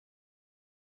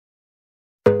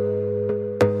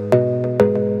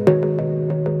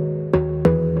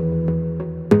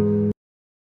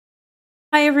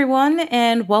everyone,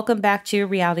 and welcome back to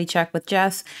Reality Check with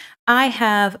Jess. I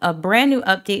have a brand new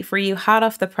update for you, hot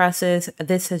off the presses.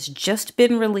 This has just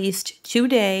been released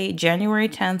today, January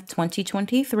 10th,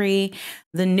 2023.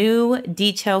 The new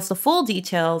details, the full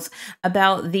details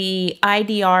about the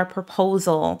IDR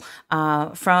proposal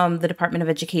from the Department of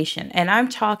Education. And I'm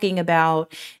talking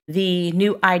about the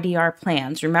new IDR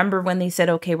plans. Remember when they said,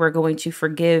 okay, we're going to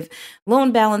forgive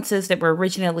loan balances that were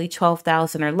originally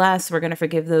 12,000 or less. We're going to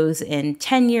forgive those in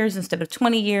 10 years instead of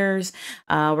 20 years.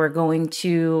 We're going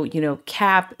to,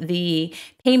 cap the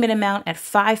payment amount at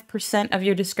 5% of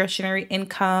your discretionary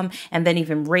income, and then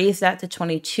even raise that to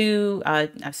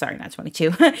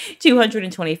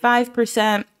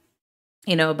 225%,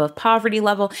 above poverty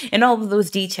level, and all of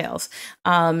those details.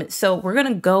 So we're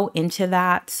going to go into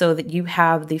that so that you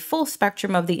have the full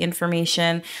spectrum of the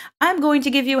information. I'm going to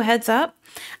give you a heads up.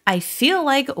 I feel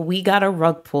like we got a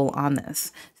rug pull on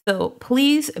this. So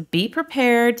please be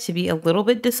prepared to be a little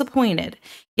bit disappointed.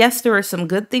 Yes, there are some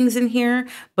good things in here,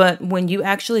 but when you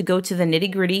actually go to the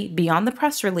nitty-gritty beyond the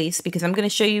press release, because I'm going to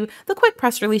show you the quick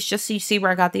press release just so you see where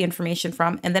I got the information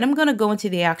from, and then I'm going to go into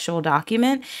the actual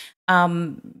document,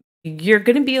 you're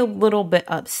going to be a little bit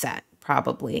upset.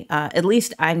 Probably. At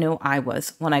least I know I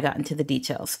was when I got into the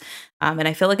details. And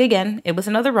I feel like, again, it was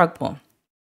another rug pull.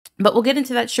 But we'll get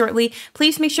into that shortly.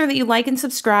 Please make sure that you like and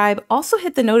subscribe. Also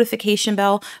hit the notification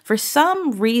bell. For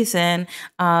some reason,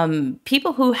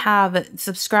 people who have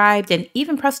subscribed and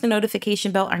even pressed the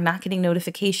notification bell are not getting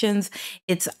notifications.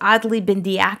 It's oddly been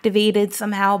deactivated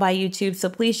somehow by YouTube. So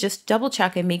please just double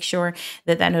check and make sure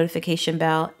that that notification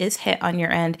bell is hit on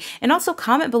your end. And also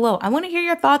comment below. I want to hear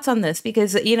your thoughts on this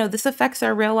because, this affects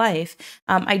our real life.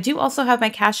 I do also have my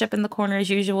Cash App in the corner as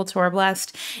usual to our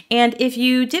blessed. And if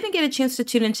you didn't get a chance to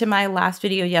tune into my last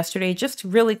video yesterday, just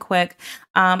really quick,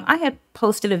 I had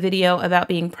posted a video about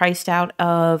being priced out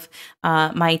of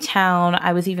my town.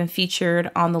 I was even featured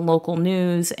on the local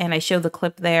news, and I showed the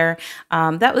clip there.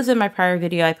 That was in my prior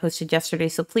video I posted yesterday,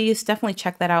 so please definitely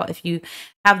check that out if you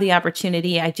have the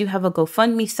opportunity. I do have a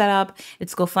GoFundMe set up.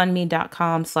 It's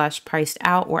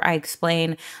gofundme.com/priced-out, where I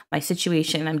explain my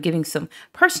situation. I'm giving some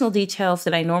personal details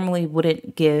that I normally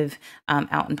wouldn't give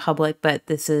out in public, but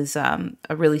this is a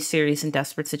really serious and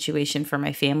desperate situation for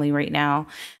my family right now.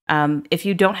 If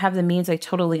you don't have the means, I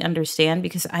totally understand,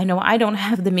 because I know I don't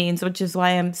have the means, which is why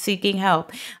I'm seeking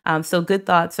help. So good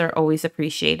thoughts are always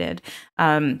appreciated.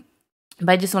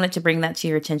 But I just wanted to bring that to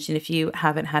your attention if you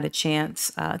haven't had a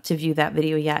chance to view that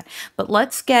video yet. But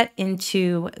let's get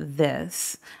into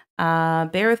this.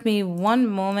 Bear with me one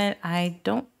moment.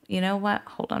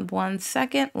 Hold on one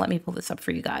second. Let me pull this up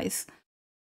for you guys.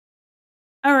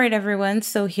 All right, everyone,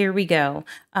 so here we go.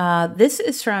 This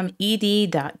is from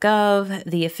ed.gov,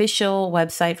 the official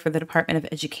website for the Department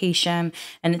of Education,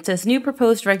 and it says new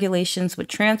proposed regulations would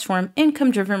transform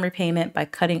income-driven repayment by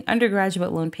cutting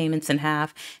undergraduate loan payments in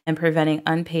half and preventing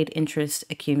unpaid interest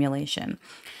accumulation.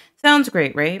 Sounds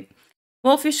great, right?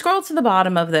 Well, if you scroll to the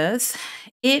bottom of this,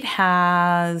 it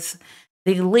has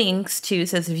the links to,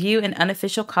 says view an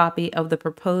unofficial copy of the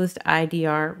proposed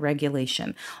IDR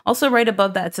regulation. Also right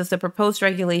above that, it says the proposed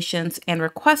regulations and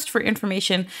request for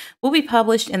information will be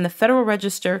published in the Federal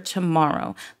Register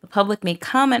tomorrow. The public may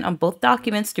comment on both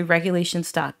documents through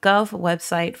regulations.gov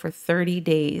website for 30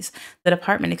 days. The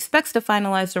department expects to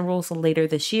finalize the rules later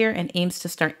this year and aims to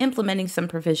start implementing some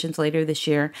provisions later this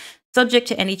year, subject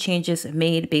to any changes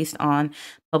made based on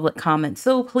public comment.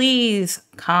 So please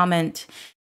comment.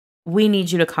 We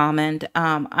need you to comment.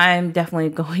 I'm definitely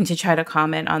going to try to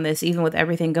comment on this, even with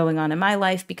everything going on in my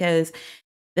life, because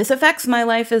this affects my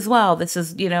life as well. This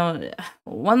is,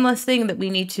 one less thing that we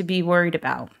need to be worried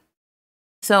about.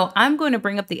 So I'm going to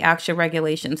bring up the actual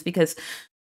regulations, because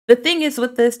the thing is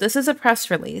with this is a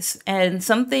press release, and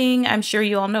something I'm sure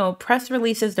you all know, press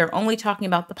releases, they're only talking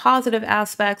about the positive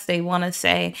aspects. They want to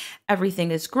say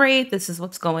everything is great, this is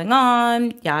what's going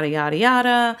on, yada, yada,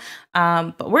 yada.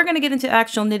 But we're going to get into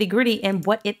actual nitty gritty and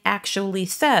what it actually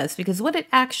says, because what it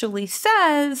actually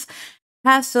says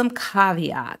has some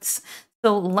caveats.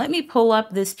 So let me pull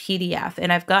up this PDF,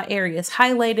 and I've got areas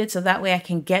highlighted so that way I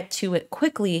can get to it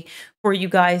quickly for you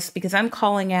guys, because I'm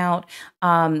calling out,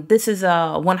 this is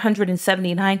a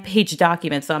 179-page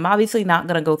document, so I'm obviously not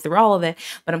going to go through all of it,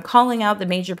 but I'm calling out the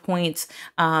major points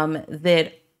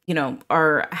that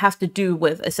have to do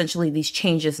with essentially these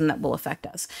changes and that will affect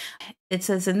us. It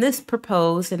says in this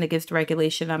proposed, and it gives the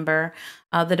regulation number,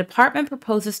 the department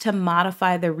proposes to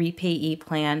modify the repayee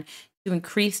plan to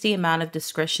increase the amount of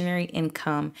discretionary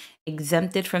income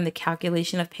exempted from the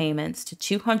calculation of payments to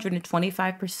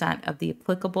 225% of the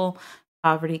applicable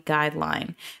poverty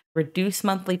guideline. Reduce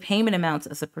monthly payment amounts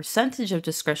as a percentage of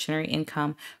discretionary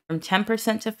income from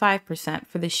 10% to 5%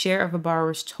 for the share of a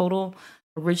borrower's total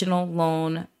original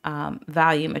loan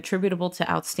volume attributable to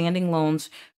outstanding loans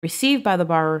received by the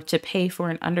borrower to pay for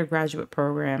an undergraduate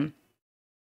program.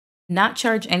 Not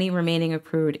charge any remaining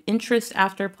accrued interest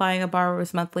after applying a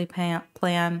borrower's monthly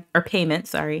plan or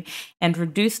payment, and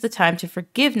reduce the time to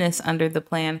forgiveness under the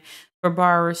plan for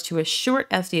borrowers to as short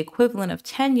as the equivalent of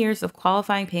 10 years of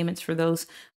qualifying payments for those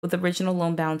with original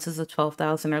loan balances of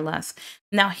 12,000 or less.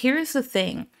 Now, here's the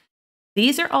thing.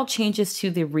 These are all changes to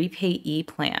the repayee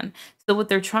plan. So what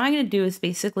they're trying to do is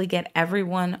basically get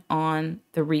everyone on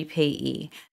the repayee.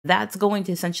 That's going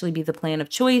to essentially be the plan of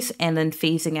choice and then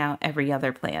phasing out every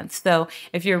other plan. So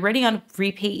if you're already on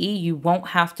repayee, you won't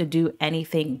have to do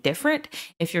anything different.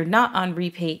 If you're not on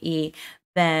repayee,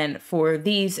 then for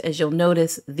these, as you'll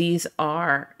notice, these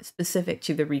are specific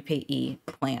to the repayee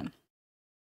plan.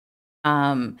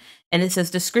 And it says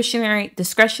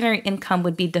discretionary income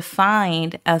would be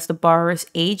defined as the borrower's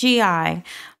AGI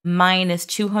minus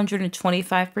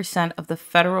 225% of the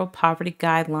federal poverty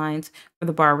guidelines for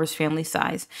the borrower's family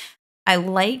size. I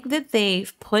like that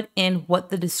they've put in what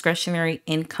the discretionary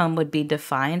income would be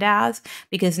defined as,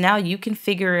 because now you can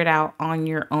figure it out on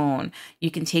your own. You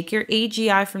can take your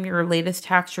AGI from your latest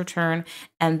tax return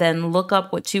and then look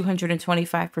up what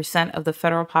 225% of the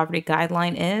federal poverty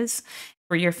guideline is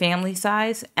for your family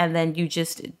size, and then you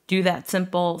just do that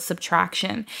simple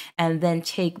subtraction and then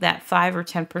take that 5 or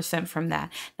 10% from that.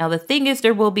 Now, the thing is,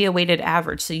 there will be a weighted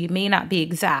average, so you may not be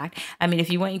exact. I mean, if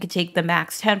you want, you could take the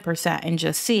max 10% and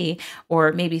just see,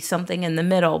 or maybe something in the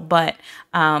middle, but,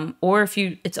 or if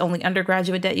it's only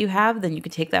undergraduate debt you have, then you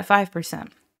could take that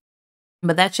 5%.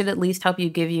 But that should at least help you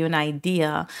give you an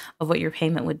idea of what your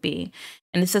payment would be.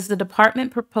 And it says the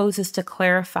department proposes to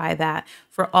clarify that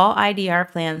for all IDR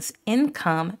plans,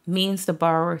 income means the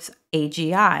borrower's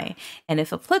AGI, and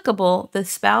if applicable, the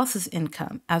spouse's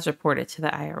income as reported to the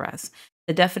IRS.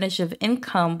 The definition of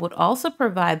income would also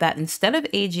provide that instead of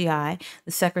AGI,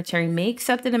 the secretary may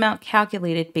accept an amount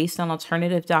calculated based on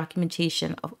alternative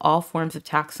documentation of all forms of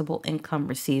taxable income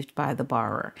received by the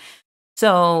borrower.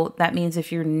 So that means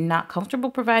if you're not comfortable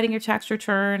providing your tax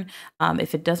return,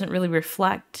 if it doesn't really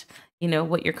reflect,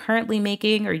 what you're currently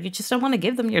making, or you just don't want to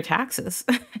give them your taxes,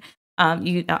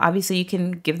 you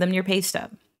can give them your pay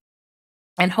stub.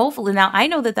 And hopefully, now I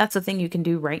know that that's a thing you can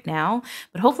do right now,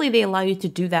 but hopefully they allow you to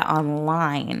do that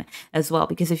online as well.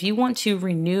 Because if you want to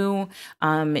renew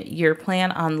your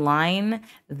plan online,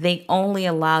 they only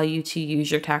allow you to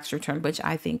use your tax return, which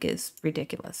I think is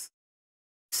ridiculous.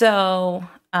 So,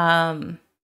 let's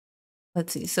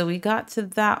see. So we got to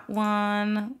that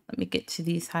one. Let me get to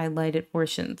these highlighted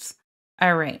portions.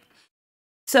 All right.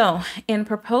 So in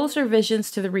proposed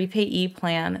revisions to the repayee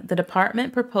plan, the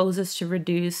department proposes to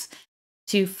reduce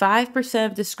to 5%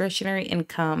 of discretionary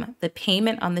income the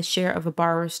payment on the share of a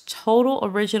borrower's total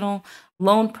original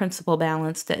loan principal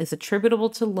balance that is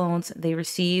attributable to loans they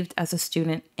received as a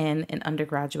student in an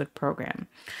undergraduate program.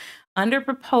 Under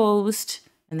proposed,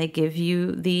 and they give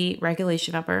you the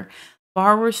regulation number,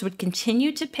 borrowers would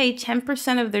continue to pay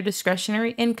 10% of their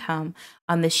discretionary income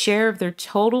on the share of their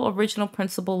total original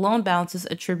principal loan balances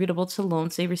attributable to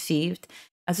loans they received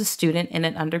as a student in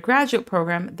an undergraduate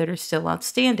program that are still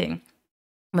outstanding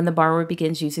when the borrower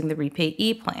begins using the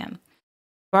repayee plan.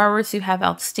 Borrowers who have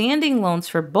outstanding loans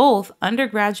for both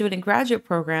undergraduate and graduate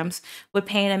programs would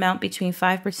pay an amount between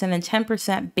 5% and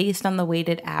 10% based on the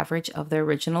weighted average of their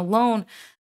original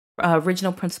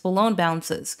principal loan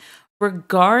balances,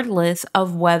 regardless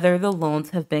of whether the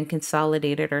loans have been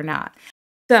consolidated or not.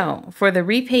 So for the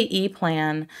repayee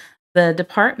plan, the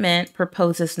department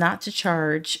proposes not to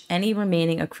charge any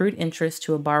remaining accrued interest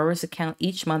to a borrower's account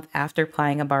each month after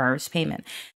applying a borrower's payment.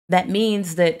 That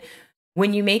means that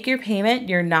when you make your payment,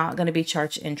 you're not going to be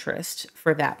charged interest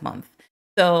for that month.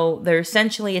 So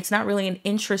it's not really an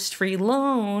interest-free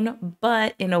loan,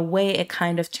 but in a way it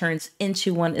kind of turns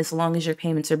into one as long as your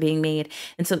payments are being made.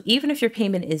 And so even if your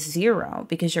payment is zero,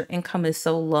 because your income is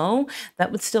so low,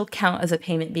 that would still count as a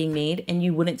payment being made, and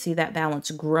you wouldn't see that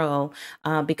balance grow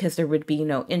because there would be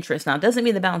no interest. Now, it doesn't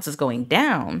mean the balance is going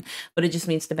down, but it just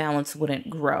means the balance wouldn't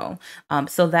grow.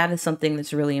 So that is something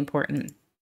that's really important.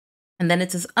 And then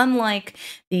it says, unlike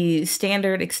the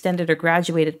standard, extended, or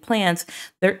graduated plans,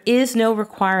 there is no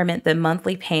requirement that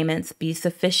monthly payments be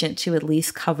sufficient to at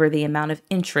least cover the amount of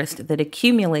interest that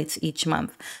accumulates each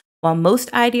month. While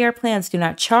most IDR plans do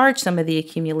not charge some of the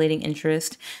accumulating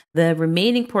interest, the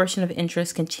remaining portion of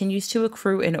interest continues to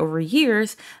accrue, and over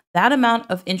years, that amount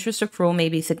of interest accrual may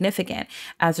be significant.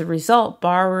 As a result,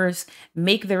 borrowers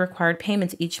make their required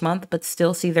payments each month but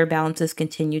still see their balances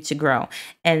continue to grow.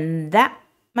 And that,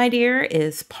 my dear,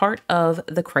 is part of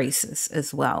the crisis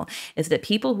as well, is that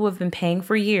people who have been paying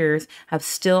for years have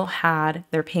still had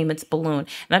their payments balloon.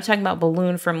 And I'm talking about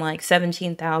balloon from like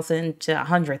 17,000 to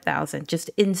 100,000, just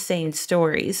insane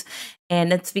stories.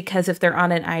 And it's because if they're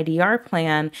on an IDR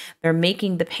plan, they're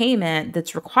making the payment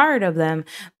that's required of them,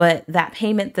 but that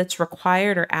payment that's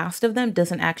required or asked of them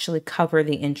doesn't actually cover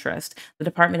the interest. The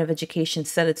Department of Education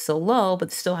said it's so low, but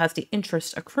still has the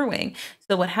interest accruing.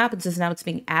 So what happens is now it's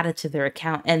being added to their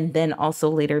account and then also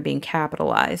later being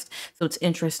capitalized. So it's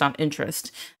interest on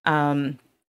interest. So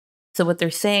what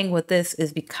they're saying with this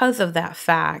is because of that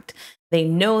fact, they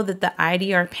know that the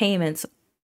IDR payments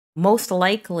most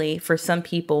likely for some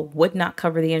people would not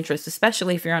cover the interest,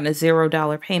 especially if you're on a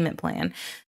 $0 payment plan.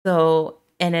 So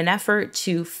in an effort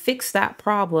to fix that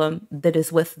problem that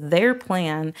is with their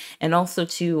plan and also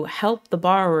to help the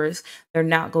borrowers, they're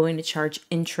not going to charge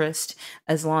interest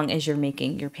as long as you're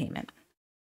making your payment.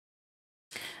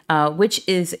 Which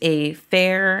is a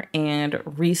fair and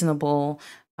reasonable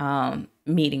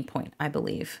meeting point, I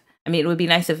believe. I mean, it would be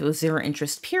nice if it was zero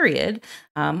interest, period,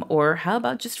 or how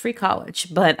about just free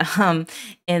college? But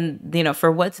and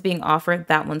for what's being offered,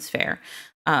 that one's fair.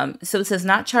 So it says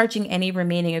not charging any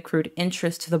remaining accrued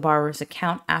interest to the borrower's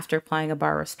account after applying a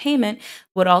borrower's payment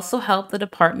would also help the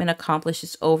department accomplish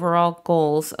its overall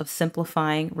goals of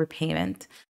simplifying repayment.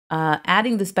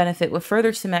 Adding this benefit would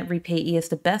further cement repayee as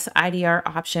the best IDR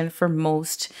option for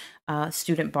most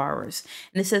student borrowers.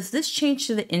 And it says this change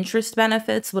to the interest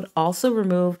benefits would also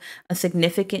remove a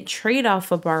significant trade-off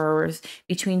for borrowers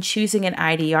between choosing an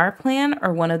IDR plan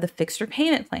or one of the fixed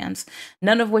repayment plans,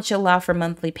 none of which allow for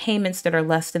monthly payments that are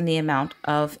less than the amount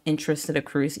of interest that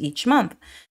accrues each month.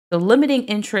 So limiting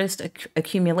interest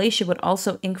accumulation would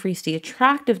also increase the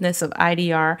attractiveness of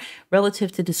IDR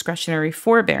relative to discretionary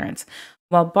forbearance.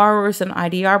 While borrowers in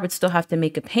IDR would still have to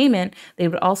make a payment, they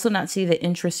would also not see the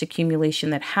interest accumulation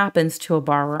that happens to a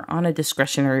borrower on a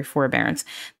discretionary forbearance.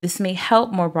 This may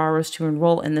help more borrowers to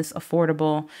enroll in this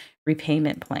affordable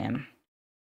repayment plan.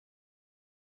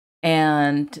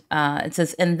 And it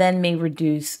says, and then may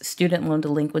reduce student loan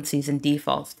delinquencies and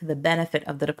defaults to the benefit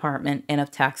of the department and of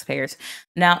taxpayers.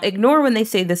 Now, ignore when they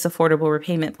say this affordable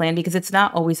repayment plan because it's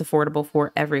not always affordable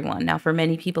for everyone. Now, for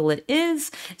many people, it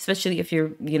is, especially if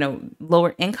you're,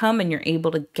 lower income and you're able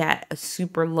to get a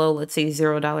super low, let's say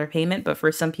 $0 payment. But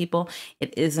for some people,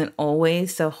 it isn't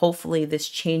always. So hopefully this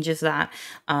changes that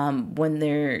when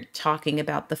they're talking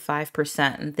about the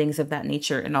 5% and things of that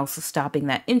nature, and also stopping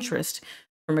that interest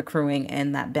from accruing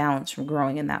and that balance from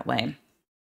growing in that way.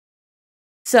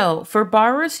 So for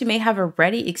borrowers who may have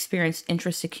already experienced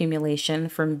interest accumulation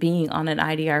from being on an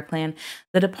IDR plan,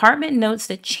 the department notes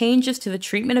that changes to the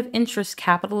treatment of interest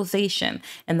capitalization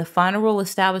and the final rule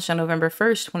established on November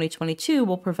 1st, 2022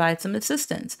 will provide some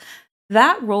assistance.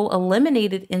 That rule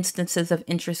eliminated instances of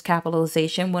interest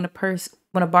capitalization when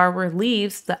a borrower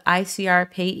leaves the ICR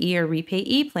payee or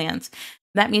repayee plans.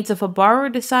 That means if a borrower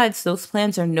decides those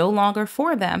plans are no longer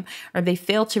for them or they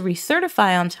fail to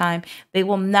recertify on time, they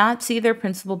will not see their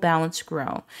principal balance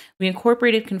grow. We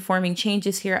incorporated conforming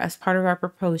changes here as part of our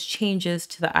proposed changes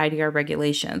to the IDR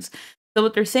regulations. So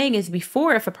what they're saying is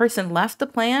before, if a person left the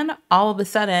plan, all of a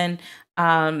sudden,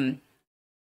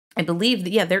 I believe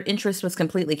that, their interest was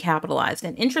completely capitalized.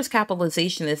 And interest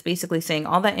capitalization is basically saying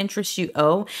all that interest you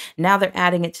owe, now they're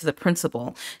adding it to the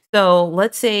principal. So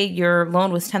let's say your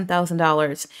loan was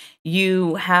 $10,000.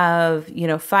 You have,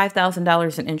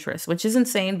 $5,000 in interest, which is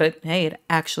insane, but hey, it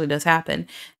actually does happen.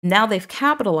 Now they've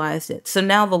capitalized it. So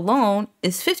now the loan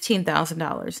is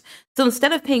 $15,000. So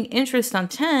instead of paying interest on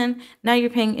 10, now you're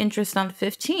paying interest on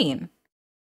 15.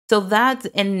 So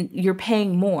and you're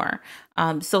paying more.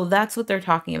 So that's what they're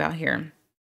talking about here.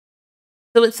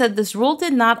 So it said this rule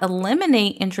did not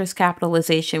eliminate interest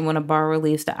capitalization when a borrower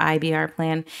leaves the IBR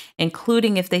plan,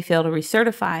 including if they fail to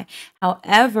recertify.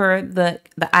 However, the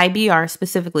IBR,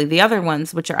 specifically the other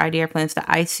ones, which are IDR plans, the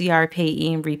ICR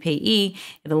payee and repayee,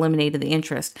 it eliminated the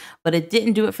interest, but it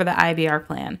didn't do it for the IBR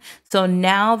plan. So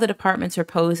now the departments are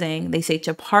proposing, they say,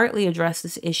 to partly address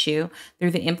this issue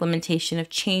through the implementation of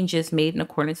changes made in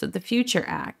accordance with the Future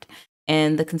Act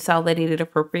and the Consolidated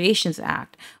Appropriations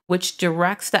Act, which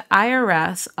directs the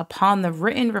IRS, upon the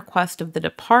written request of the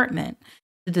department,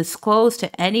 to disclose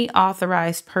to any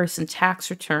authorized person tax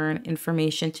return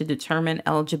information to determine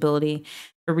eligibility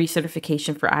for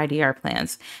recertification for IDR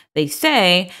plans. They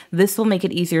say this will make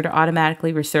it easier to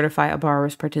automatically recertify a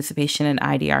borrower's participation in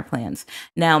IDR plans.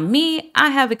 Now, me, I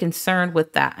have a concern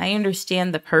with that. I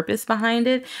understand the purpose behind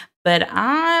it, but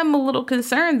I'm a little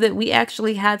concerned that we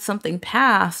actually had something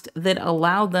passed that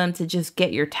allowed them to just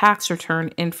get your tax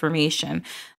return information,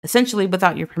 essentially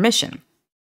without your permission.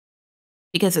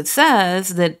 Because it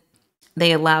says that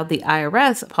they allowed the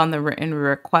IRS, upon the written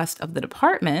request of the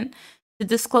department, to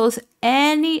disclose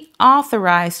any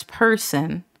authorized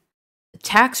person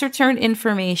tax return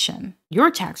information, your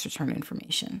tax return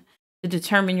information, to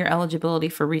determine your eligibility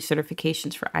for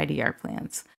recertifications for IDR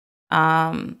plans.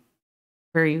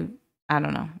 Very, I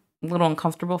don't know, a little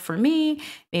uncomfortable for me.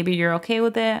 Maybe you're okay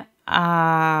with it.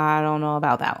 I don't know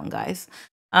about that one, guys.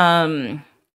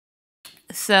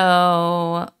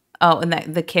 So, oh, and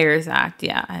the CARES Act,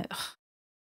 yeah.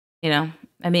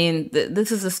 I mean,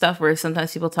 this is the stuff where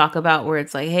sometimes people talk about where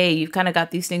it's like, hey, you've kind of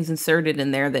got these things inserted in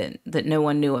there that no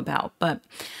one knew about. But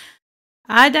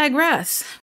I digress.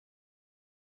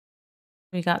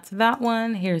 We got to that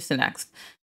one. Here's the next.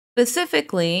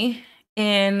 Specifically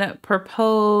in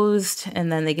proposed,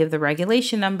 and then they give the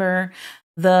regulation number.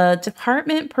 The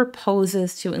department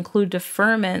proposes to include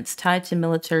deferments tied to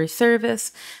military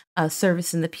service,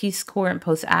 service in the Peace Corps and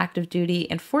post-active duty,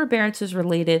 and forbearances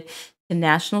related to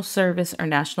national service or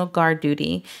National Guard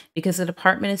duty, because the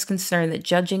department is concerned that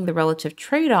judging the relative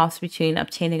trade-offs between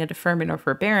obtaining a deferment or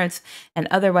forbearance and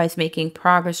otherwise making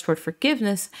progress toward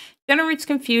forgiveness generates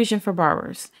confusion for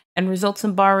borrowers and results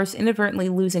in borrowers inadvertently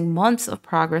losing months of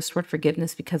progress toward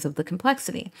forgiveness because of the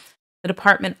complexity. The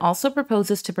department also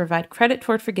proposes to provide credit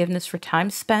toward forgiveness for time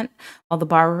spent while the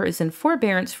borrower is in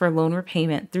forbearance for loan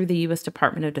repayment through the U.S.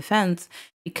 Department of Defense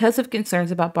because of concerns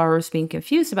about borrowers being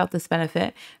confused about this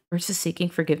benefit versus seeking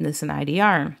forgiveness in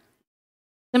IDR.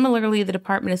 Similarly, the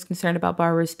department is concerned about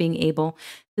borrowers being able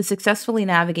to successfully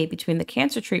navigate between the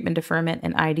cancer treatment deferment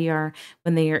and IDR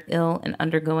when they are ill and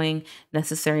undergoing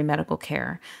necessary medical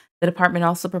care. The department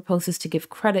also proposes to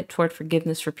give credit toward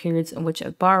forgiveness for periods in which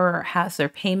a borrower has their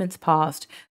payments paused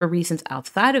for reasons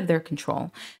outside of their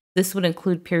control. This would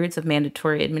include periods of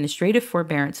mandatory administrative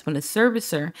forbearance when a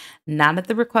servicer, not at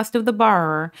the request of the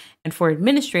borrower and for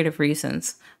administrative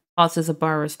reasons, pauses a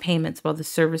borrower's payments while the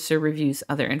servicer reviews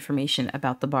other information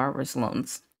about the borrower's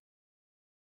loans.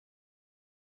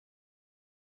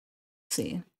 Let's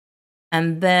see.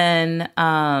 And then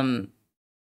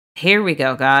here we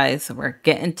go, guys. We're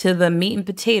getting to the meat and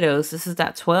potatoes. This is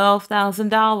that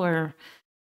 $12,000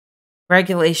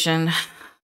 regulation.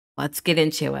 Let's get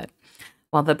into it.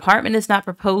 While the department is not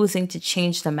proposing to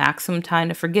change the maximum time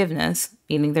to forgiveness,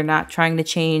 meaning they're not trying to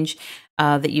change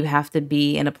that you have to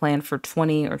be in a plan for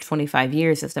 20 or 25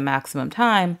 years as the maximum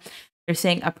time, they're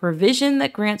saying a provision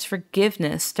that grants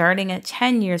forgiveness starting at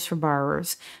 10 years for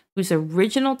borrowers whose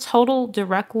original total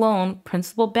direct loan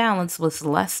principal balance was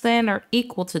less than or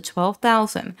equal to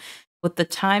 $12,000, with the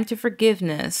time to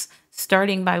forgiveness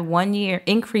starting by 1 year,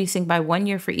 increasing by 1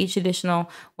 year for each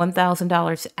additional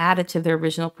 $1,000 added to their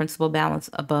original principal balance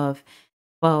above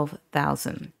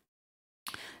 $12,000.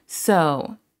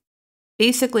 So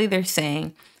basically they're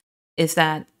saying is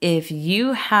that if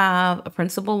you have a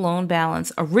principal loan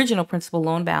balance, original principal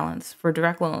loan balance for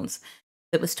direct loans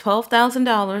that was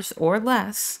 $12,000 or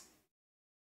less,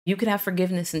 you could have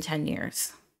forgiveness in 10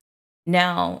 years.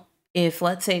 Now, if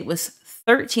let's say it was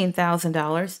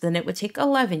 $13,000, then it would take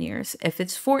 11 years. If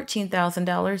it's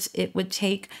 $14,000, it would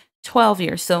take 12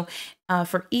 years. So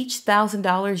for each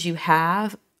 $1,000 you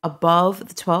have above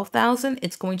the 12,000,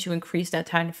 it's going to increase that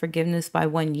time of forgiveness by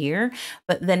 1 year,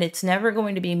 but then it's never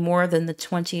going to be more than the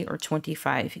 20 or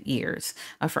 25 years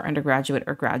for undergraduate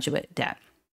or graduate debt.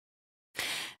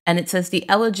 And it says the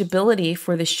eligibility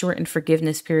for the shortened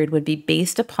forgiveness period would be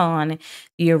based upon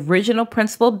the original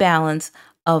principal balance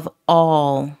of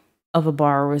all of a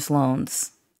borrower's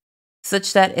loans,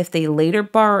 such that if they later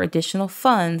borrow additional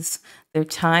funds, their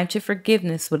time to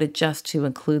forgiveness would adjust to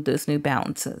include those new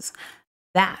balances.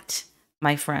 That,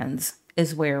 my friends,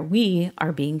 is where we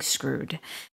are being screwed,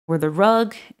 where the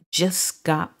rug just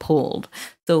got pulled.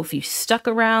 So if you stuck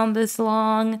around this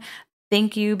long,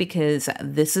 thank you, because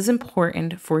this is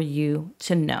important for you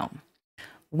to know.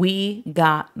 We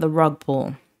got the rug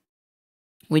pull.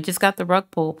 We just got the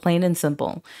rug pull, plain and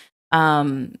simple.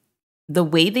 The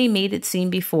way they made it seem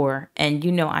before,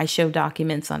 and I show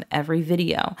documents on every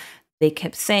video, they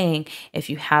kept saying if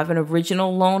you have an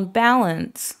original loan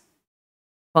balance,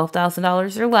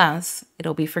 $12,000 or less,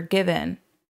 it'll be forgiven.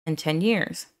 in 10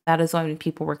 years. That is when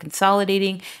people were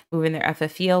consolidating, moving their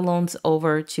FFEL loans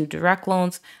over to direct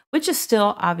loans, which is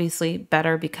still obviously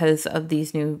better because of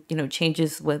these new,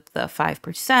 changes with the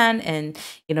 5% and,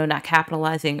 not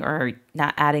capitalizing or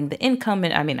not adding the income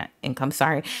and not income,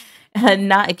 sorry, and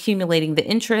not accumulating the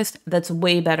interest. That's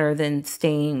way better than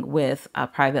staying with a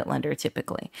private lender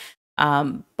typically.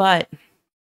 But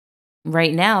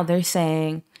right now they're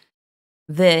saying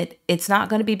that it's not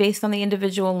going to be based on the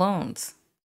individual loans.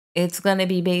 It's going to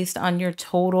be based on your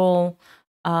total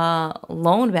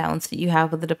loan balance that you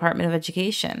have with the Department of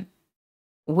Education,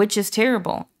 which is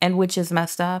terrible and which is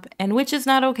messed up and which is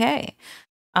not okay.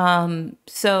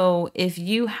 So if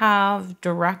you have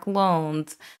direct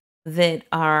loans that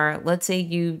are, let's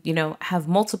say have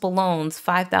multiple loans,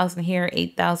 5,000 here,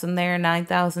 8,000 there,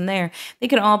 9,000 there, they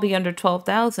can all be under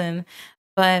 12,000,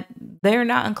 but they're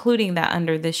not including that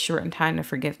under this shortened time of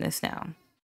forgiveness now.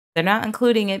 They're not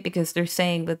including it because they're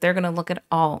saying that they're going to look at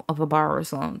all of a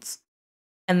borrower's loans.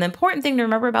 And the important thing to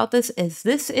remember about this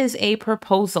is a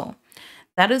proposal.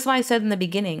 That is why I said in the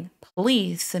beginning,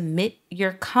 please submit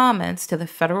your comments to the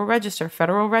Federal Register,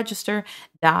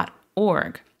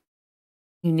 federalregister.org.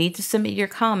 You need to submit your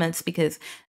comments because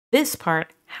this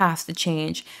part has to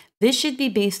change. This should be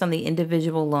based on the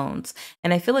individual loans.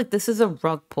 And I feel like this is a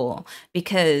rug pull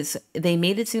because they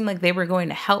made it seem like they were going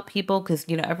to help people because,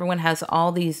 everyone has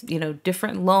all these,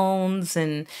 different loans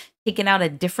and taken out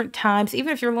at different times,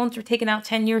 even if your loans were taken out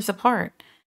 10 years apart.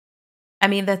 I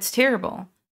mean, that's terrible.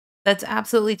 That's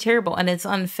absolutely terrible and it's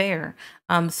unfair.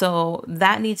 So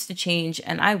that needs to change.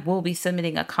 And I will be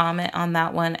submitting a comment on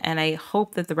that one. And I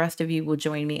hope that the rest of you will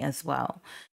join me as well.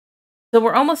 So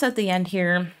we're almost at the end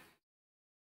here.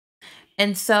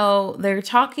 And so they're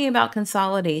talking about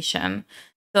consolidation.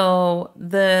 So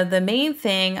the main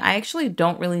thing, I actually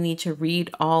don't really need to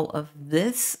read all of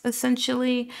this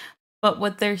essentially, but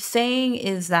what they're saying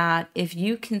is that if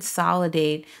you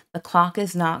consolidate, the clock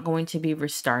is not going to be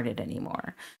restarted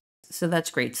anymore. So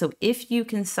that's great. So if you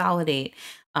consolidate,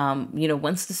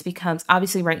 once this becomes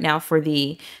obviously right now for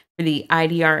the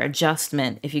IDR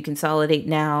adjustment, if you consolidate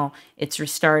now, it's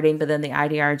restarting, but then the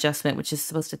IDR adjustment, which is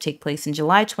supposed to take place in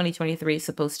July 2023, is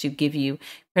supposed to give you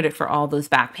credit for all those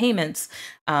back payments.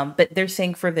 But they're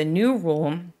saying for the new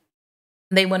rule,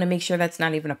 they want to make sure that's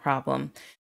not even a problem,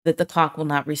 that the clock will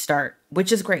not restart,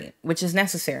 which is great, which is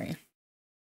necessary.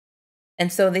 And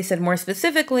so they said more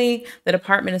specifically, the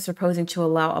department is proposing to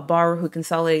allow a borrower who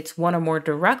consolidates one or more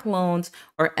direct loans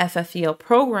or FFEL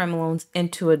program loans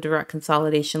into a direct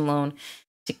consolidation loan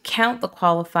to count the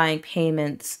qualifying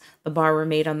payments the borrower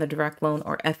made on the direct loan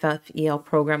or FFEL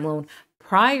program loan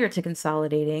prior to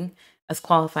consolidating as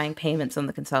qualifying payments on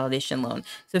the consolidation loan.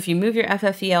 So if you move your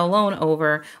FFEL loan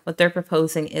over, what they're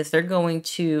proposing is they're going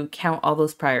to count all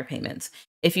those prior payments.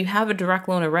 If you have a direct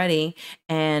loan already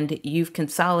and you've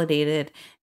consolidated,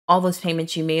 all those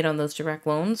payments you made on those direct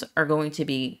loans are going to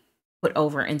be put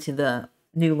over into the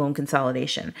new loan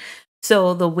consolidation.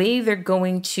 So the way they're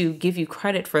going to give you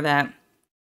credit for that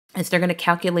is they're going to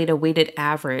calculate a weighted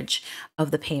average of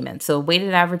the payments. So a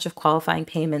weighted average of qualifying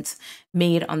payments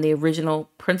made on the original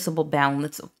principal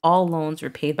balance of all loans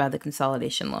repaid by the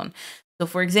consolidation loan. So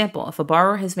for example, if a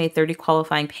borrower has made 30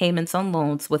 qualifying payments on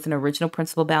loans with an original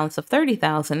principal balance of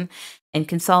 $30,000 and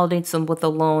consolidates them with a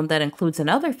loan that includes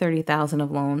another $30,000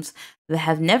 of loans that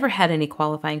have never had any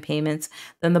qualifying payments,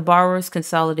 then the borrower's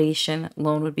consolidation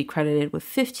loan would be credited with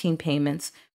 15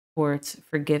 payments for its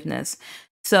forgiveness.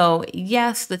 So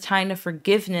yes, the time of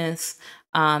forgiveness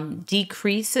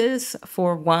decreases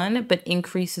for one, but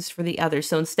increases for the other.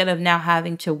 So instead of now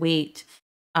having to wait,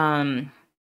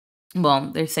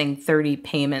 well, they're saying 30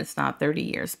 payments, not 30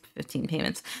 years, 15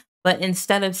 payments. But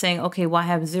instead of saying, okay, well, I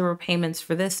have 0 payments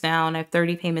for this now and I have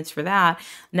 30 payments for that,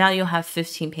 now you'll have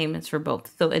 15 payments for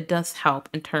both. So it does help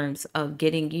in terms of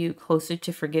getting you closer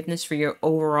to forgiveness for your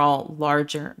overall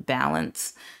larger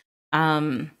balance.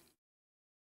 And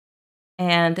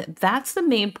that's the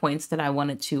main points that I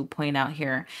wanted to point out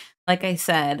here. Like I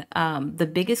said, the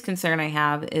biggest concern I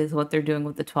have is what they're doing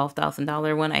with the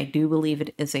 $12,000 one. I do believe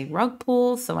it is a rug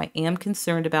pull, so I am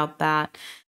concerned about that.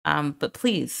 But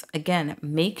please, again,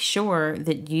 make sure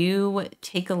that you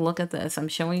take a look at this. I'm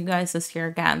showing you guys this here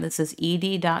again. This is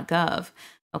ed.gov.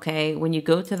 Okay, when you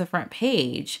go to the front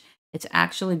page, it's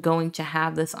actually going to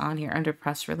have this on here under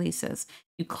press releases.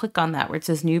 You click on that where it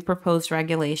says new proposed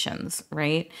regulations,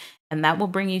 right? And that will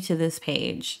bring you to this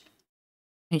page.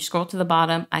 You scroll to the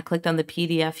bottom. I clicked on the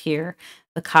PDF here,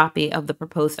 the copy of the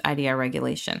proposed IDR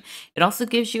regulation. It also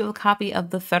gives you a copy of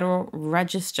the Federal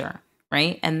Register,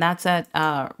 right? And that's at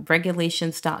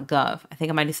regulations.gov. I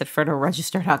think I might have said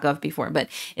federalregister.gov before, but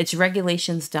it's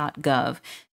regulations.gov.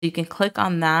 you can click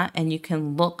on that and you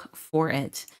can look for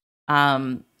it.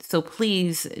 So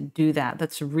please do that.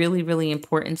 That's really, really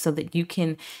important so that you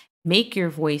can make your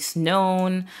voice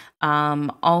known.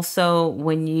 Also,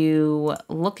 when you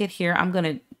look at here, I'm going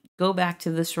to go back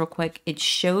to this real quick. It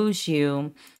shows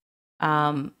you,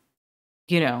 um,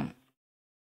 you know,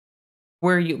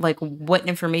 where you like what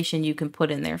information you can put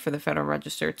in there for the Federal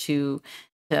Register to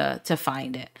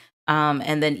find it.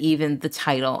 And then even the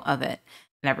title of it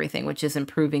and everything, which is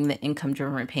improving the income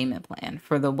driven repayment plan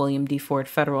for the William D. Ford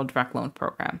Federal Direct Loan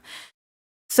Program.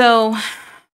 So,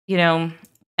 you know,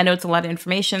 I know it's a lot of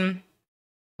information.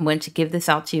 I wanted to give this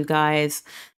out to you guys.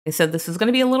 I said this is going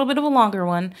to be a little bit of a longer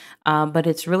one, but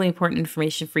it's really important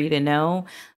information for you to know.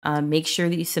 Make sure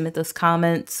that you submit those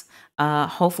comments.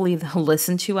 Hopefully, they'll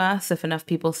listen to us if enough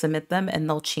people submit them, and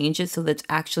they'll change it so that's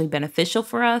actually beneficial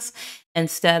for us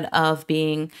instead of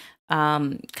being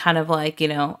kind of like,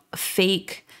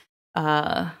 fake.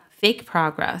 Fake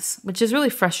progress, which is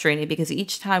really frustrating because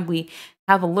each time we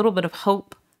have a little bit of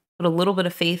hope, put a little bit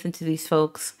of faith into these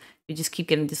folks, we just keep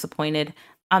getting disappointed.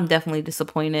 I'm definitely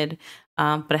disappointed,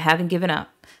 but I haven't given up.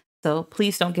 So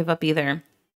please don't give up either.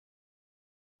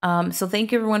 So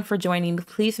thank you everyone for joining.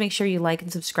 Please make sure you like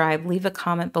and subscribe. Leave a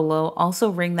comment below. Also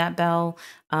ring that bell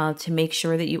to make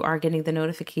sure that you are getting the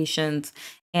notifications.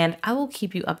 And I will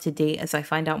keep you up to date as I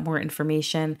find out more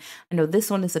information. I know this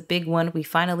one is a big one. We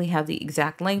finally have the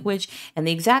exact language, and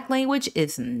the exact language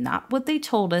is not what they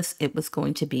told us it was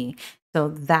going to be. So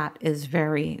that is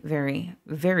very, very,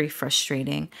 very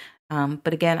frustrating.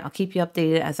 But again, I'll keep you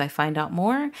updated as I find out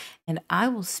more, and I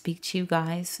will speak to you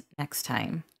guys next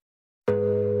time.